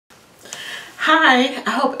Hi, I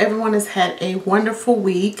hope everyone has had a wonderful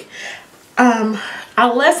week.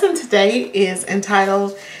 Our lesson today is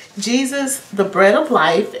entitled Jesus, the Bread of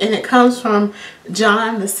Life, and it comes from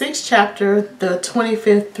John, the 6th chapter, the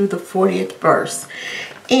 25th through the 40th verse.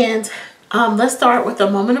 And let's start with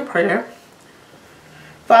a moment of prayer.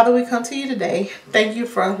 Father, we come to you today. Thank you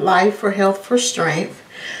for life, for health, for strength.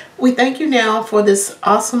 We thank you now for this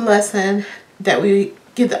awesome lesson that we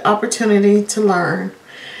get the opportunity to learn.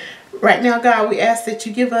 Right now, God, we ask that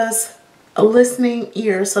you give us a listening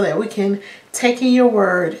ear so that we can take in your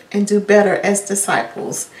word and do better as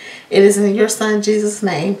disciples. It is in your Son, Jesus'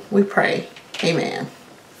 name, we pray. Amen.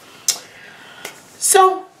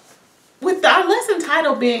 So, with our lesson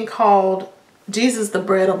title being called Jesus, the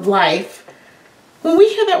Bread of Life, when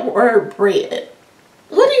we hear that word bread,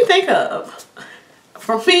 what do you think of?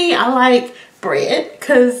 For me, I like bread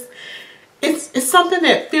because it's something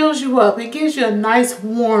that fills you up. It gives you a nice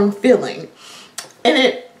warm feeling. And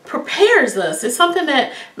it prepares us. It's something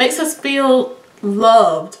that makes us feel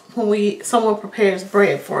loved when someone prepares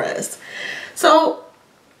bread for us. So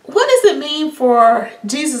what does it mean for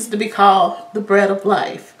Jesus to be called the bread of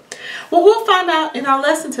life? Well, we'll find out in our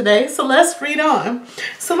lesson today. So let's read on.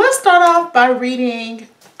 So let's start off by reading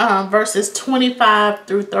verses 25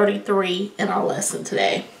 through 33 in our lesson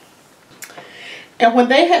today. And when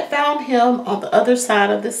they had found him on the other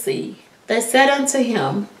side of the sea, they said unto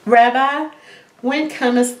him, Rabbi, when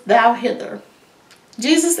comest thou hither?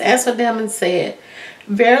 Jesus answered them and said,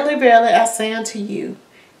 Verily, verily, I say unto you,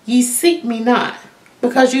 ye seek me not,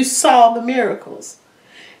 because you saw the miracles,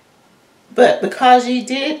 but because ye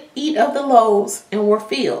did eat of the loaves and were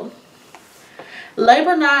filled.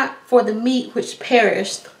 Labor not for the meat which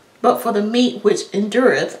perisheth, but for the meat which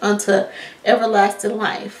endureth unto everlasting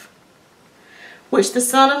life, which the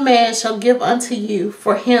Son of Man shall give unto you,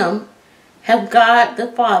 for him hath God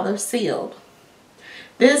the Father sealed.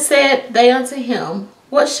 Then said they unto him,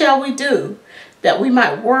 What shall we do, that we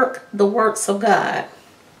might work the works of God?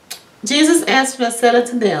 Jesus answered and said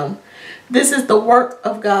unto them, This is the work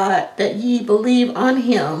of God, that ye believe on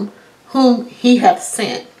him whom he hath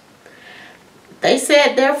sent. They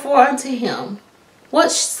said therefore unto him,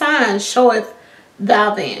 What sign showeth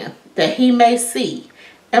thou then, that he may see,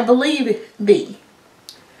 and believe thee?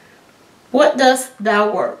 What dost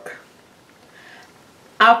thou work?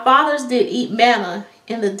 Our fathers did eat manna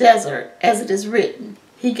in the desert, as it is written,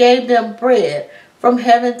 He gave them bread from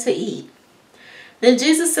heaven to eat. Then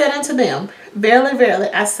Jesus said unto them, Verily, verily,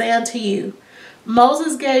 I say unto you,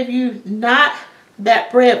 Moses gave you not that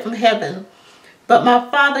bread from heaven, but my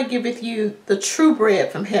Father giveth you the true bread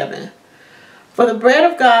from heaven. For the bread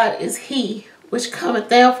of God is he which cometh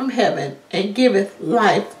down from heaven, and giveth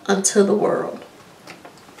life unto the world.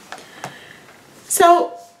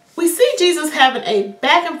 So we see Jesus having a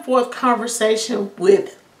back and forth conversation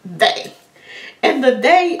with they. And the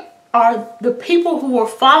they are the people who were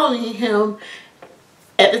following him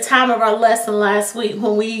at the time of our lesson last week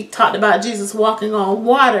when we talked about Jesus walking on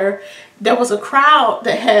water. There was a crowd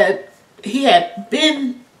that he had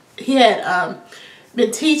been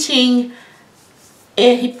teaching,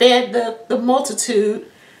 and he fed the multitude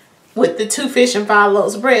with the 2 fish and 5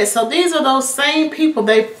 loaves of bread. So these are those same people.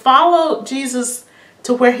 They followed Jesus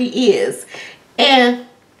to where he is. And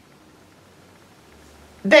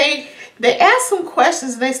they ask some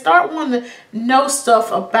questions. They start wanting to know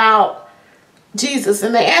stuff about Jesus.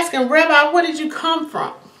 And they ask him, Rabbi, where did you come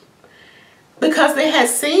from? Because they had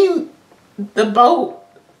seen the boat.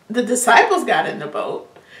 The disciples got in the boat,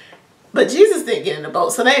 but Jesus didn't get in the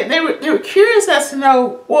boat. So they were curious as to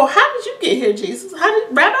know, well, how did you get here, Jesus?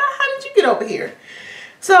 Rabbi, how did you get over here?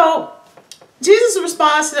 So Jesus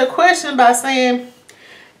responds to their question by saying,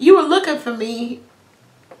 you were looking for me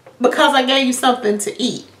because I gave you something to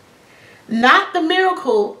eat. Not the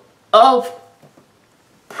miracle of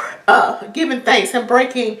giving thanks and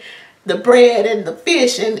breaking the bread and the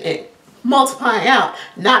fish and multiplying out.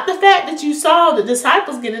 Not the fact that you saw the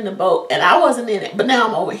disciples get in the boat and I wasn't in it, but now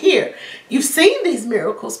I'm over here. You've seen these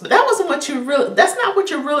miracles, but that's not what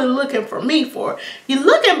you're really looking for me for. You're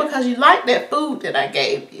looking because you like that food that I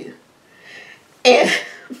gave you. And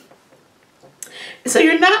so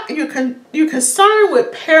you're concerned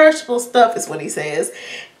with perishable stuff, is what he says,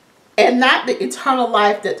 and not the eternal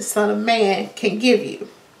life that the Son of Man can give you.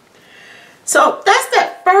 So that's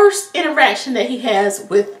that first interaction that he has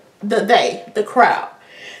with the crowd.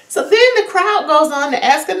 So then the crowd goes on to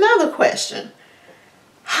ask another question.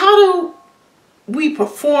 How do we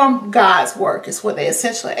perform God's work, is what they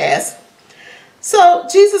essentially ask. So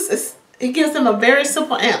he gives them a very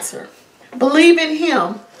simple answer. Believe in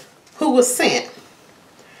him who was sent.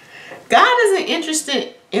 God isn't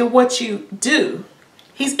interested in what you do.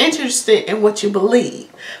 He's interested in what you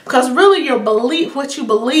believe. Because really your belief, what you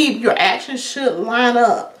believe, your actions should line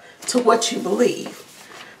up to what you believe.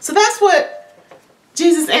 So that's what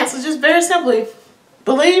Jesus answers, just very simply.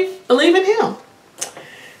 Believe in him.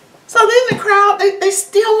 So then the crowd, they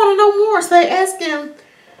still want to know more. So they ask him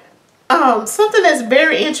something that's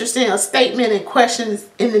very interesting, a statement and questions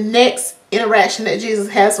in the next interaction that Jesus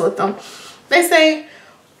has with them. They say,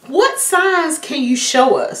 what signs can you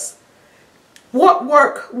show us? What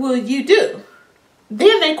work will you do?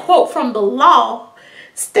 Then they quote from the law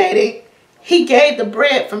stating, he gave the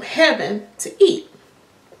bread from heaven to eat.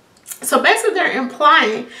 So basically they're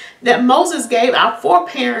implying that Moses gave our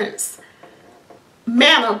foreparents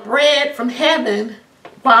manna, bread from heaven,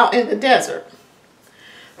 while in the desert.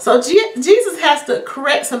 So Jesus has to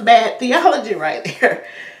correct some bad theology right there.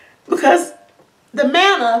 Because the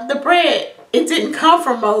manna, the bread, it didn't come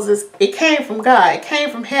from Moses. It came from God. It came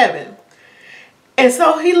from heaven. And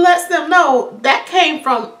so he lets them know that came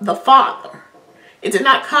from the Father. It did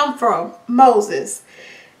not come from Moses.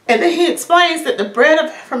 And then he explains that the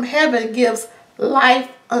bread from heaven gives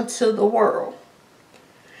life unto the world.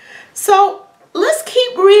 So let's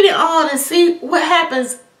keep reading on and see what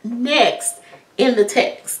happens next in the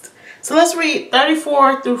text. So let's read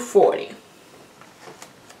 34 through 40.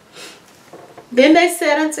 Then they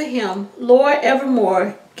said unto him, Lord,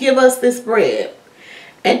 evermore give us this bread.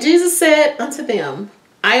 And Jesus said unto them,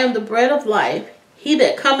 I am the bread of life. He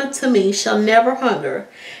that cometh to me shall never hunger,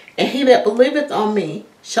 and he that believeth on me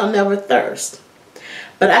shall never thirst.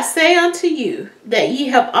 But I say unto you that ye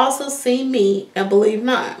have also seen me, and believe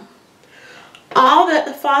not. All that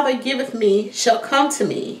the Father giveth me shall come to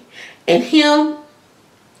me, and him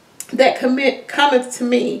that cometh to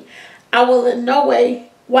me I will in no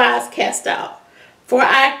wise cast out. For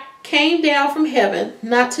I came down from heaven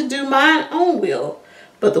not to do mine own will,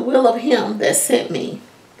 but the will of him that sent me.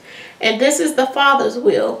 And this is the Father's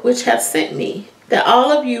will which hath sent me, that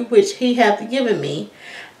all of you which he hath given me,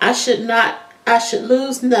 I should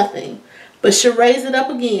lose nothing, but should raise it up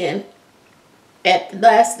again at the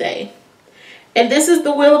last day. And this is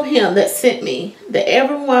the will of him that sent me, that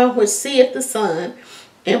everyone which seeth the Son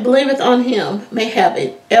and believeth on him may have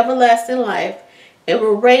an everlasting life, and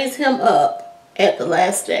will raise him up at the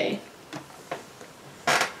last day.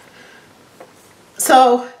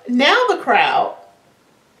 So now the crowd,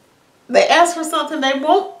 they ask for something. They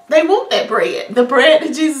want that bread. The bread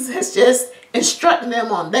that Jesus has just instructed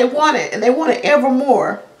them on. They want it, and they want it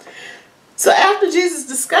evermore. So after Jesus'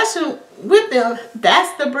 discussion with them,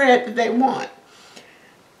 that's the bread that they want.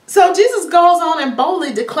 So Jesus goes on and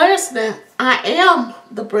boldly declares to them, I am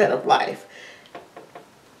the bread of life.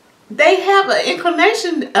 They have an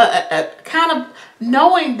inclination, a kind of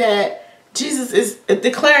knowing that Jesus is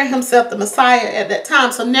declaring himself the Messiah at that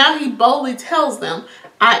time. So now he boldly tells them,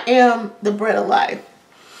 I am the bread of life.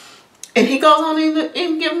 And he goes on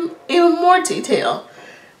and give them even more detail.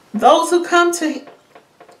 Those who come to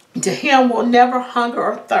him will never hunger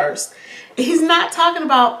or thirst. He's not talking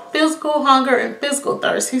about physical hunger and physical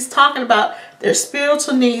thirst. He's talking about their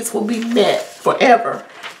spiritual needs will be met forever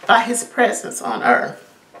by his presence on earth.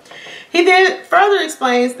 He then further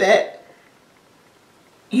explains that,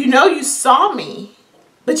 you saw me,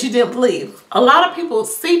 but you didn't believe. A lot of people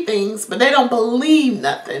see things, but they don't believe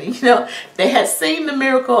nothing. They had seen the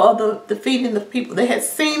miracle of the feeding of people. They had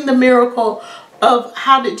seen the miracle of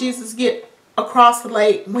how did Jesus get across the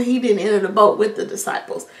lake when he didn't enter the boat with the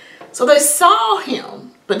disciples. So they saw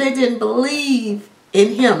him, but they didn't believe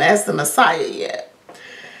in him as the Messiah yet.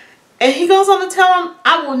 And he goes on to tell them,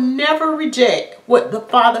 I will never reject what the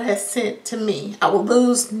Father has sent to me. I will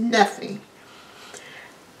lose nothing.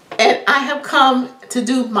 And I have come to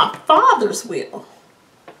do my Father's will.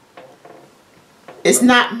 It's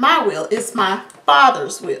not my will, it's my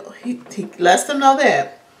Father's will. He lets them know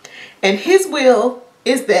that. And his will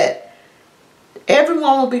is that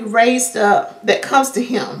everyone will be raised up that comes to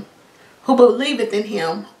him, who believeth in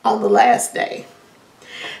him on the last day.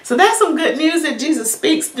 So that's some good news that Jesus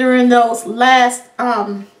speaks during those last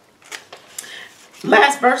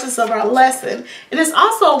verses of our lesson. And it's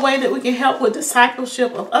also a way that we can help with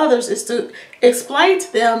discipleship of others, is to explain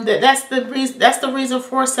to them that that's the reason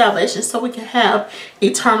for salvation, so we can have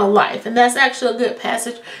eternal life. And that's actually a good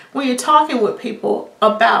passage when you're talking with people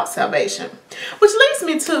about salvation. Which leads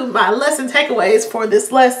me to my lesson takeaways for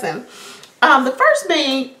this lesson. The first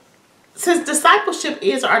being, since discipleship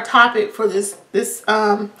is our topic for this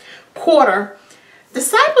quarter,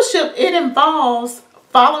 discipleship, it involves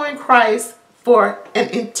following Christ for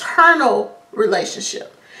an eternal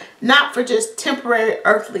relationship, not for just temporary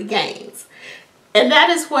earthly gains. And that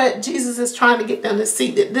is what Jesus is trying to get them to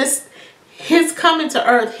see, that his coming to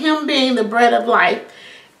earth, him being the bread of life,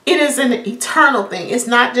 it is an eternal thing. It's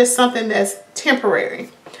not just something that's temporary.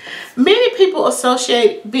 Many people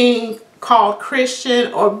associate being called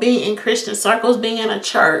Christian or being in Christian circles, being in a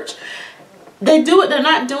church. They do it, they're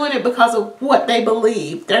not doing it because of what they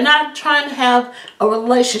believe. They're not trying to have a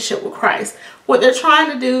relationship with Christ. What they're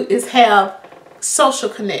trying to do is have social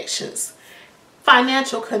connections,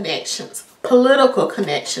 financial connections, political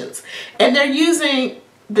connections. And they're using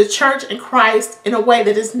the church and Christ in a way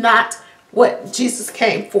that is not what Jesus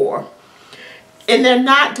came for. And they're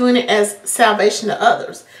not doing it as salvation to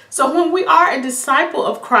others. So when we are a disciple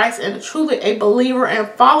of Christ and truly a believer and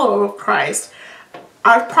follower of Christ,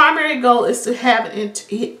 our primary goal is to have an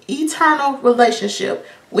eternal relationship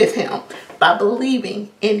with him by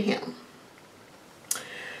believing in him.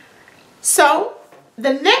 So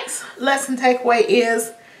the next lesson takeaway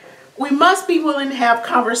is we must be willing to have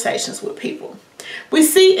conversations with people. We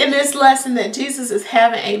see in this lesson that Jesus is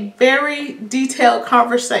having a very detailed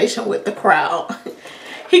conversation with the crowd.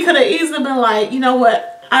 He could have easily been like, you know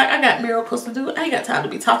what, I got miracles to do. I ain't got time to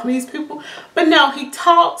be talking to these people. But no, he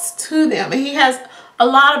talks to them and he has a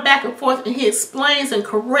lot of back and forth, and he explains and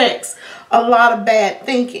corrects a lot of bad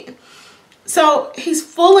thinking. So he's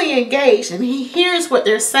fully engaged and he hears what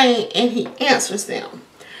they're saying and he answers them.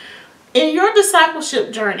 In your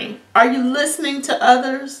discipleship journey, are you listening to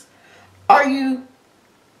others? Are you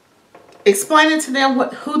explaining to them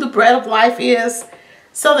who the bread of life is,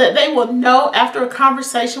 so that they will know after a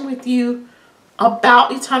conversation with you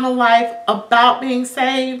about eternal life, about being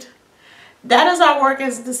saved? That is our work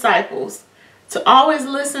as disciples, to always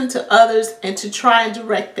listen to others and to try and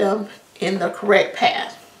direct them in the correct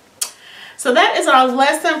path. So that is our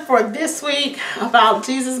lesson for this week about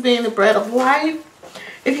Jesus being the bread of life.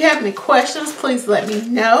 If you have any questions, please let me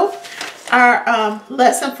know. Our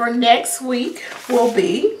lesson for next week will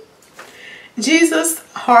be Jesus'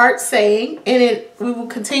 hard saying, and we will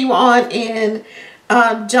continue on in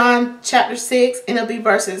John chapter 6, and it'll be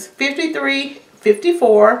verses 53,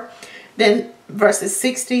 54, then verses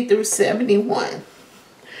 60 through 71.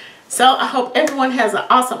 So I hope everyone has an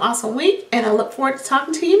awesome week, and I look forward to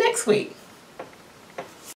talking to you next week.